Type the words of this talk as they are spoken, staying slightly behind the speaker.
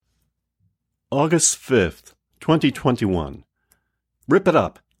August 5th, 2021. Rip It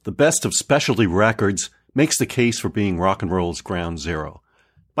Up, the best of specialty records, makes the case for being rock and roll's ground zero.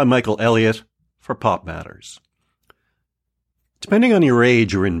 By Michael Elliott for Pop Matters. Depending on your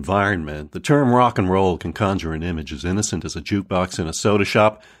age or environment, the term rock and roll can conjure an image as innocent as a jukebox in a soda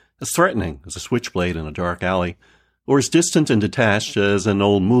shop, as threatening as a switchblade in a dark alley, or as distant and detached as an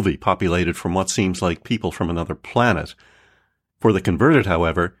old movie populated from what seems like people from another planet. For the converted,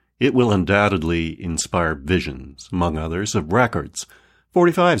 however, it will undoubtedly inspire visions, among others, of records,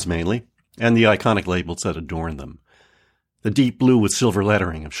 45s mainly, and the iconic labels that adorn them. The deep blue with silver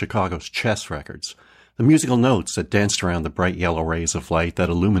lettering of Chicago's Chess records, the musical notes that danced around the bright yellow rays of light that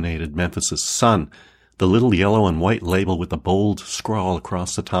illuminated Memphis's sun, the little yellow and white label with the bold scrawl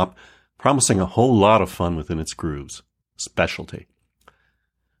across the top, promising a whole lot of fun within its grooves. Specialty.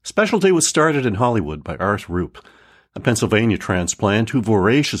 Specialty was started in Hollywood by Art Rupe, a Pennsylvania transplant who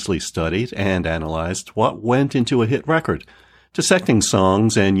voraciously studied and analyzed what went into a hit record, dissecting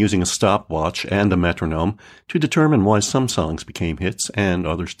songs and using a stopwatch and a metronome to determine why some songs became hits and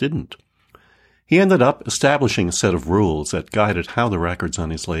others didn't. He ended up establishing a set of rules that guided how the records on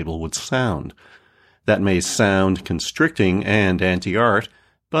his label would sound. That may sound constricting and anti-art,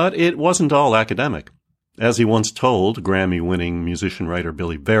 but it wasn't all academic. As he once told Grammy-winning musician-writer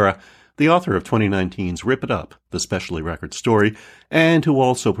Billy Vera, the author of 2019's Rip It Up, the specialty record story, and who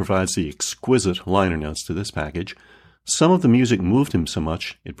also provides the exquisite liner notes to this package, some of the music moved him so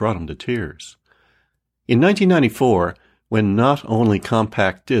much it brought him to tears. In 1994, when not only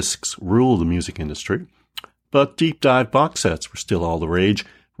compact discs ruled the music industry, but deep dive box sets were still all the rage,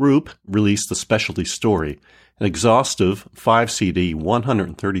 Rupe released the Specialty Story, an exhaustive 5-CD,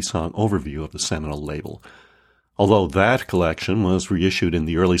 130-song overview of the seminal label. Although that collection was reissued in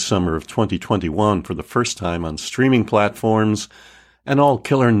the early summer of 2021 for the first time on streaming platforms, an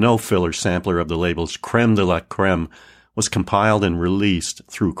all-killer, no-filler sampler of the label's creme de la creme was compiled and released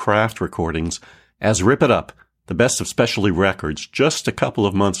through Craft Recordings as Rip It Up, the best of specialty records, just a couple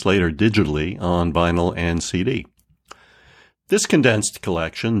of months later digitally on vinyl and CD. This condensed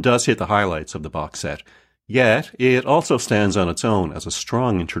collection does hit the highlights of the box set, yet it also stands on its own as a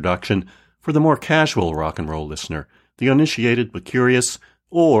strong introduction for the more casual rock and roll listener, the uninitiated but curious,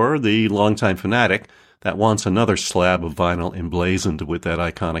 or the longtime fanatic that wants another slab of vinyl emblazoned with that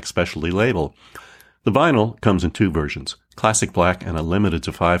iconic specialty label. The vinyl comes in two versions, classic black and a limited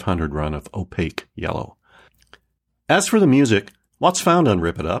to 500 run of opaque yellow. As for the music, what's found on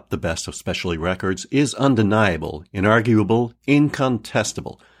Rip It Up, the best of specialty records, is undeniable, inarguable,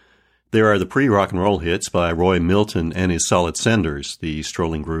 incontestable. There are the pre-rock and roll hits by Roy Milton and his Solid Senders, the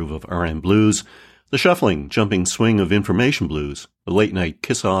strolling groove of R&M blues, the shuffling, jumping swing of information blues, the late-night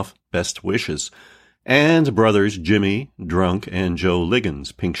kiss-off, Best Wishes, and brothers Jimmy, Drunk, and Joe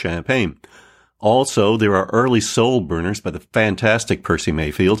Liggins, Pink Champagne. Also, there are early soul burners by the fantastic Percy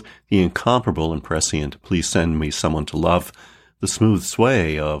Mayfield, the incomparable and prescient Please Send Me Someone to Love, the smooth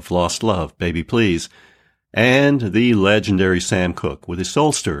sway of Lost Love, Baby Please, and the legendary Sam Cooke with his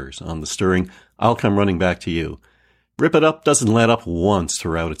soul stirrers on the stirring I'll Come Running Back to You. Rip It Up doesn't let up once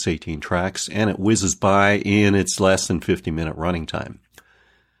throughout its 18 tracks, and it whizzes by in its less than 50-minute running time.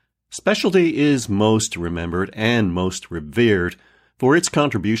 Specialty is most remembered and most revered for its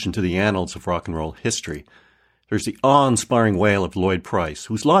contribution to the annals of rock and roll history. There's the awe-inspiring wail of Lloyd Price,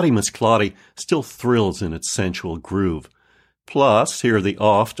 whose Lottie Miss Claudie still thrills in its sensual groove. Plus, here are the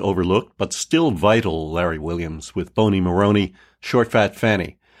oft-overlooked but still vital Larry Williams with Boney Maroney, Short Fat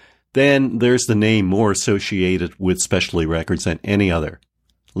Fanny. Then there's the name more associated with specialty records than any other,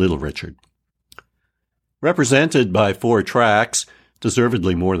 Little Richard. Represented by 4 tracks,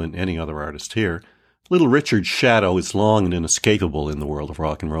 deservedly more than any other artist here, Little Richard's shadow is long and inescapable in the world of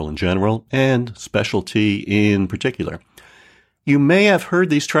rock and roll in general, and specialty in particular. You may have heard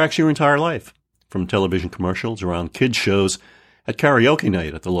these tracks your entire life, from television commercials around kids' shows, at karaoke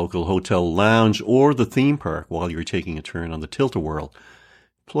night at the local hotel lounge, or the theme park while you're taking a turn on the Tilt-A-Whirl.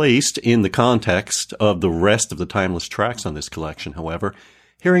 Placed in the context of the rest of the timeless tracks on this collection, however,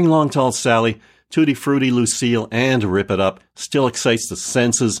 hearing Long Tall Sally, Tutti Frutti Lucille, and Rip It Up still excites the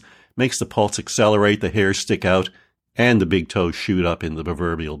senses, makes the pulse accelerate, the hair stick out, and the big toes shoot up in the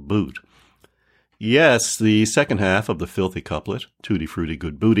proverbial boot. Yes, the second half of the filthy couplet, Tutti Frutti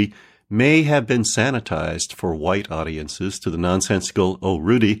Good Booty, may have been sanitized for white audiences to the nonsensical "Oh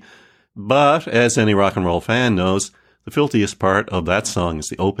Rudy," but as any rock and roll fan knows, the filthiest part of that song is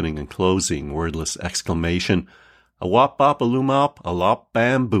the opening and closing wordless exclamation, "A wop bop a loom op, a lop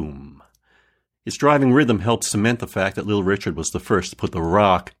bam boom." Its driving rhythm helped cement the fact that Little Richard was the first to put the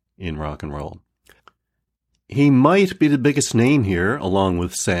rock in rock and roll. He might be the biggest name here, along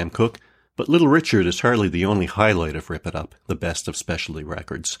with Sam Cooke, But Little Richard is hardly the only highlight of Rip It Up, the best of specialty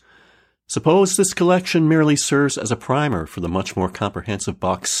records. Suppose this collection merely serves as a primer for the much more comprehensive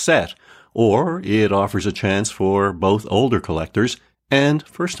box set, or it offers a chance for both older collectors and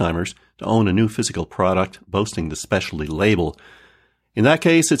first-timers to own a new physical product boasting the specialty label. In that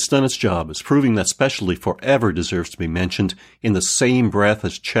case, it's done its job as proving that specialty forever deserves to be mentioned in the same breath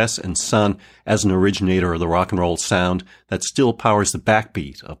as Chess and Son as an originator of the rock and roll sound that still powers the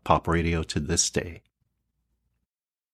backbeat of pop radio to this day.